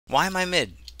Why am I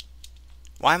mid?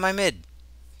 Why am I mid?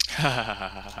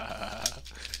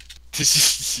 Did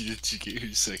you get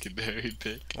your secondary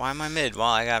pick? Why am I mid? Well,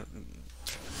 I got...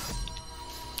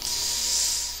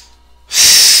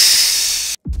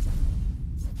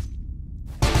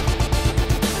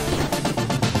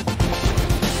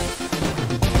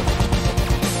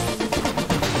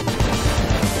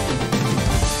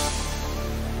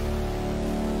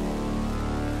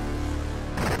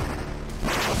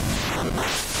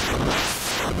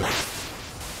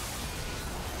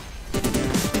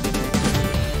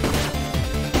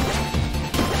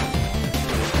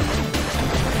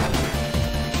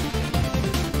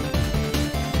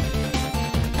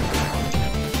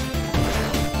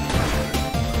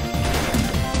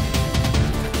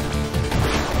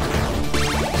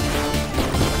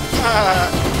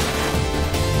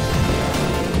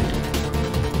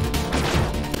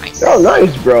 Oh,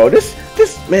 nice, bro. This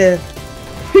man,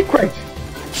 he cracked.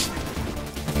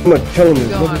 I'm gonna tell him this.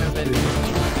 Go on a bit.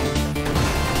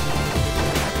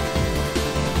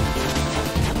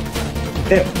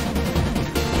 Yeah.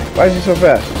 Why is he so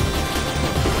fast?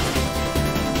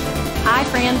 Hi,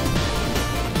 friend.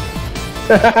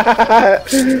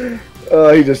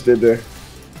 Oh, he just stood there.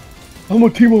 I'm a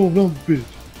Timo, no bitch.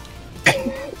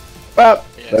 Pop.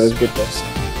 Yes. Let us get this.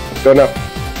 Let's go now.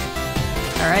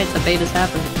 Alright, the bait has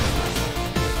happened.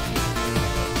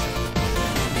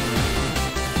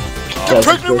 Yeah,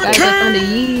 pregnant with Guys, I found a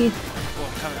yee. Oh,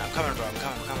 I'm coming, bro. I'm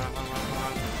coming.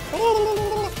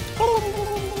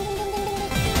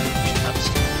 Shut up,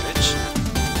 stupid bitch.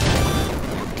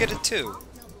 Get it too.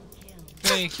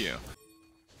 Thank you.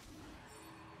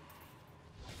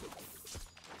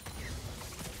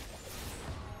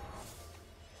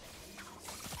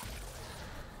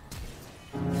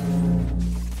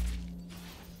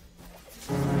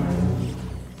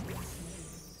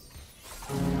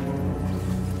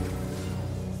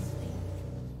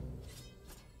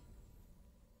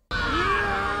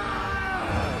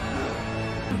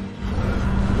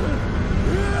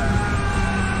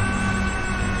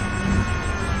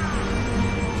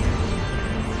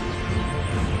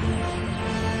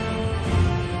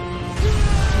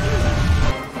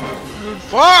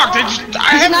 Fuck!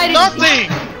 I have nothing!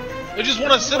 They just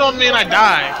want to sit on me and I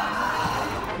die.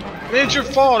 I mean, it's your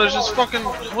fault. It's just fucking...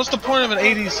 What's the point of an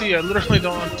ADC? I literally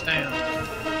don't understand.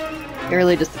 It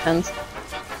really just depends.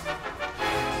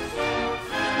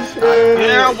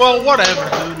 Yeah, well, whatever,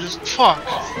 dude. Just fuck.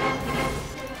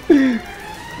 I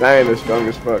ain't the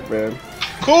strongest fuck, man.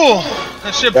 Cool!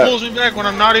 That shit pulls me back when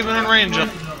I'm not even in range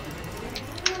of...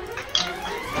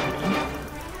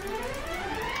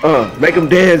 Make him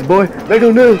dance, boy. Make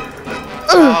him do.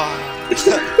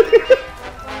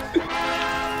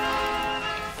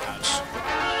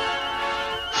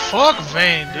 Fuck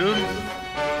Vayne, dude.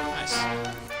 Nice.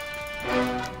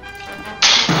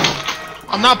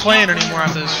 I'm not playing anymore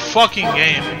after this fucking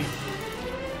game.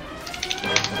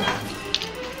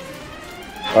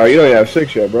 Alright, you don't even have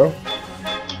 6 yet, bro.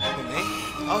 Who, me?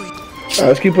 Oh, Alright,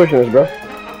 let's keep pushing this, bro.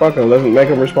 Fuck him. Let's make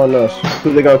him respond to us.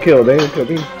 Who they gonna kill? They ain't kill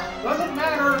me.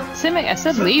 Simic, I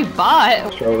said leave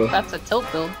bot. Stroller. That's a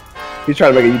tilt build. He's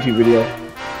trying to make a YouTube video.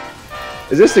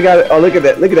 Is this the guy that, oh, look at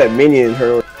that minion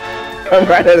hurling. I'm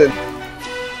right at it.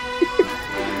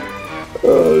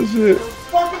 Oh shit.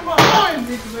 Fucking behind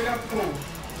me because I got pulled.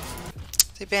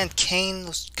 they banned Kane,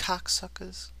 those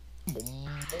cocksuckers.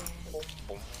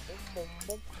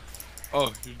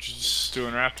 Oh, you're just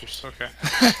doing Raptors, okay.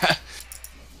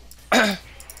 I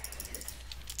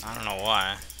don't know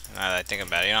why. Now that I think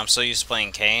about it, you know, I'm so used to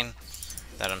playing Kane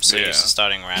that I'm so used to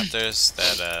starting Raptors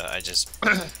that I just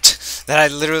that I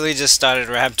literally just started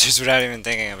Raptors without even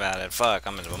thinking about it. Fuck,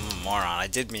 I'm a moron. I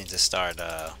did mean to start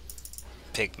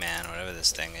Pigman, whatever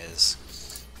this thing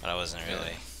is, but I wasn't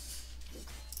really.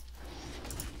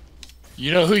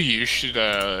 You know who you should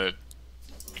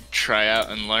try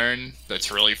out and learn that's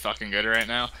really fucking good right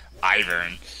now?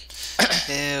 Ivern.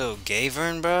 Ew,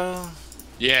 Gavern, bro.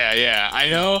 Yeah, I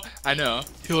know.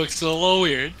 He looks a little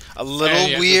weird. A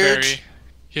little weird.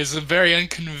 He has a very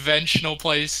unconventional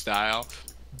play style,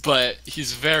 but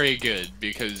he's very good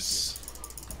because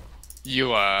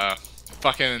you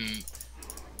fucking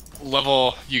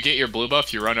you get your blue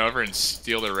buff, you run over and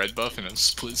steal the red buff in a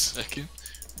split second.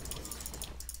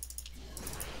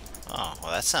 Oh,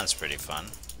 well, that sounds pretty fun.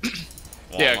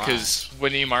 Yeah, because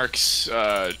when he marks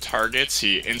targets,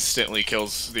 he instantly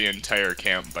kills the entire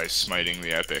camp by smiting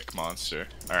the epic monster,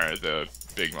 or the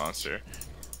big monster.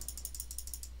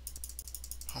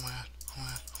 Oh my god, oh my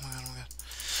god, oh my god, oh my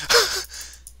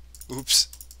god. Oops.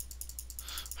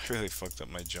 I really fucked up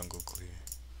my jungle clear.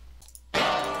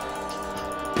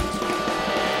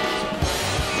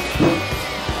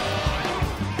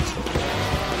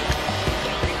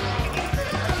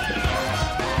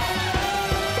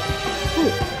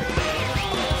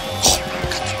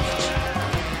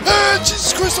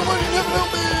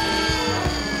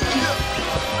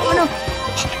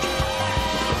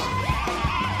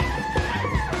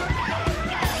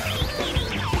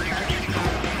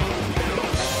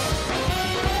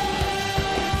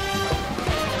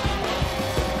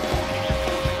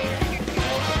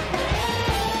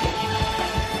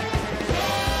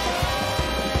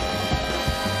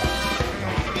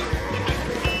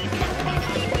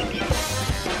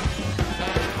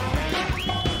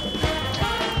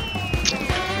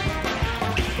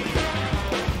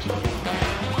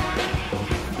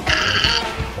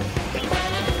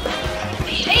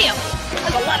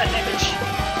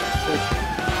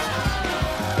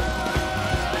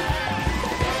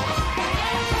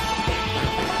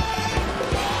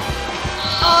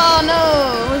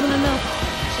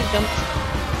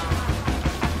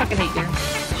 jumped. Fucking hate you.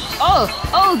 Oh,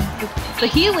 the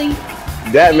healing.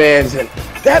 That man's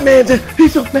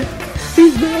he's so mad.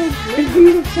 He's mad and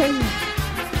he's insane.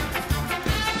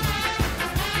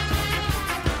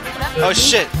 Oh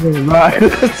shit! Right.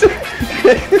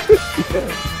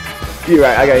 You're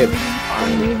right, I got hit.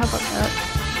 On me, how about that?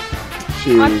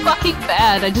 Jeez. I'm fucking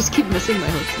bad. I just keep missing my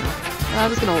hooks now.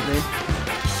 I'm just gonna ult main.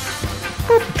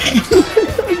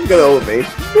 He's gonna ult me.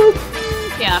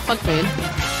 Yeah, fuck main.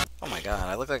 Oh my god,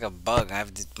 I look like a bug. I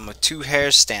have my 2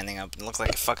 hairs standing up and look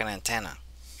like a fucking antenna.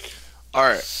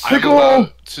 Alright, I'm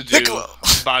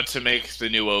about to make the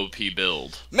new OP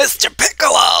build. Mr.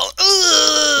 Piccolo!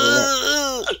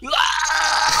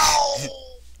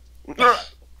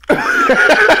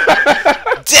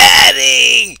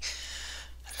 Daddy!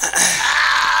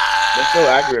 That's so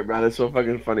accurate, bro. That's so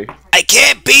fucking funny. I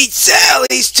can't beat Cell,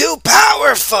 he's too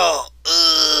powerful!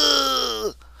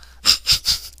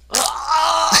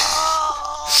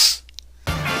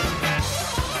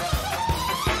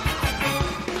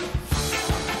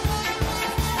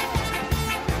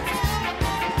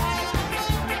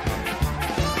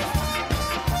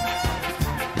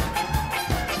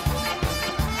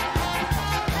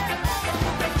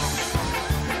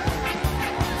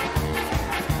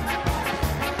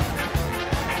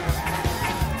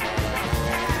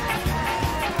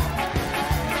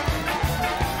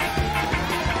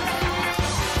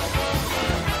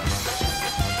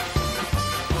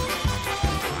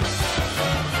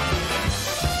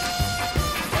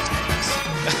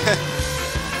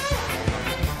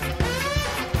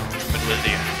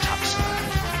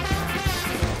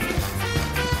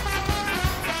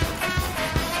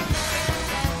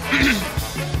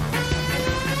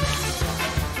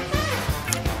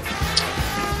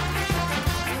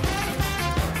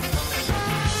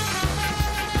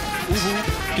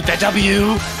 Get that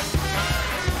W!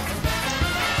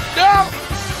 No!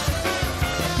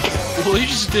 Well, he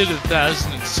just did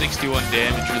 1,061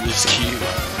 damage with this Q.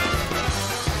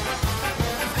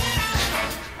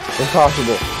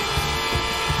 Impossible.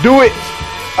 Do it!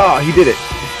 Oh, he did it.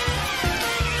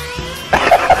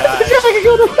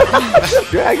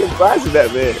 Dragon blasted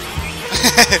that man.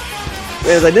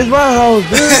 Man's like, this is my house,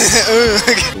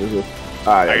 dude.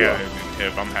 Alright, I got it.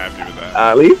 If I'm happy with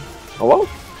that. leave? Hello?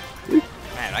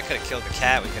 Man, I could have killed the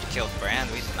cat, we could have killed Brand,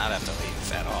 we did not have to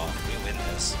leave at all. We win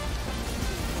this.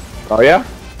 Oh yeah?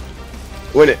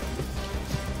 Win it.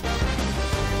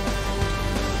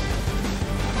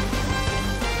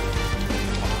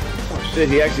 Oh shit,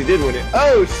 he actually did win it.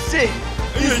 Oh shit!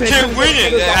 You can't win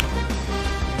it!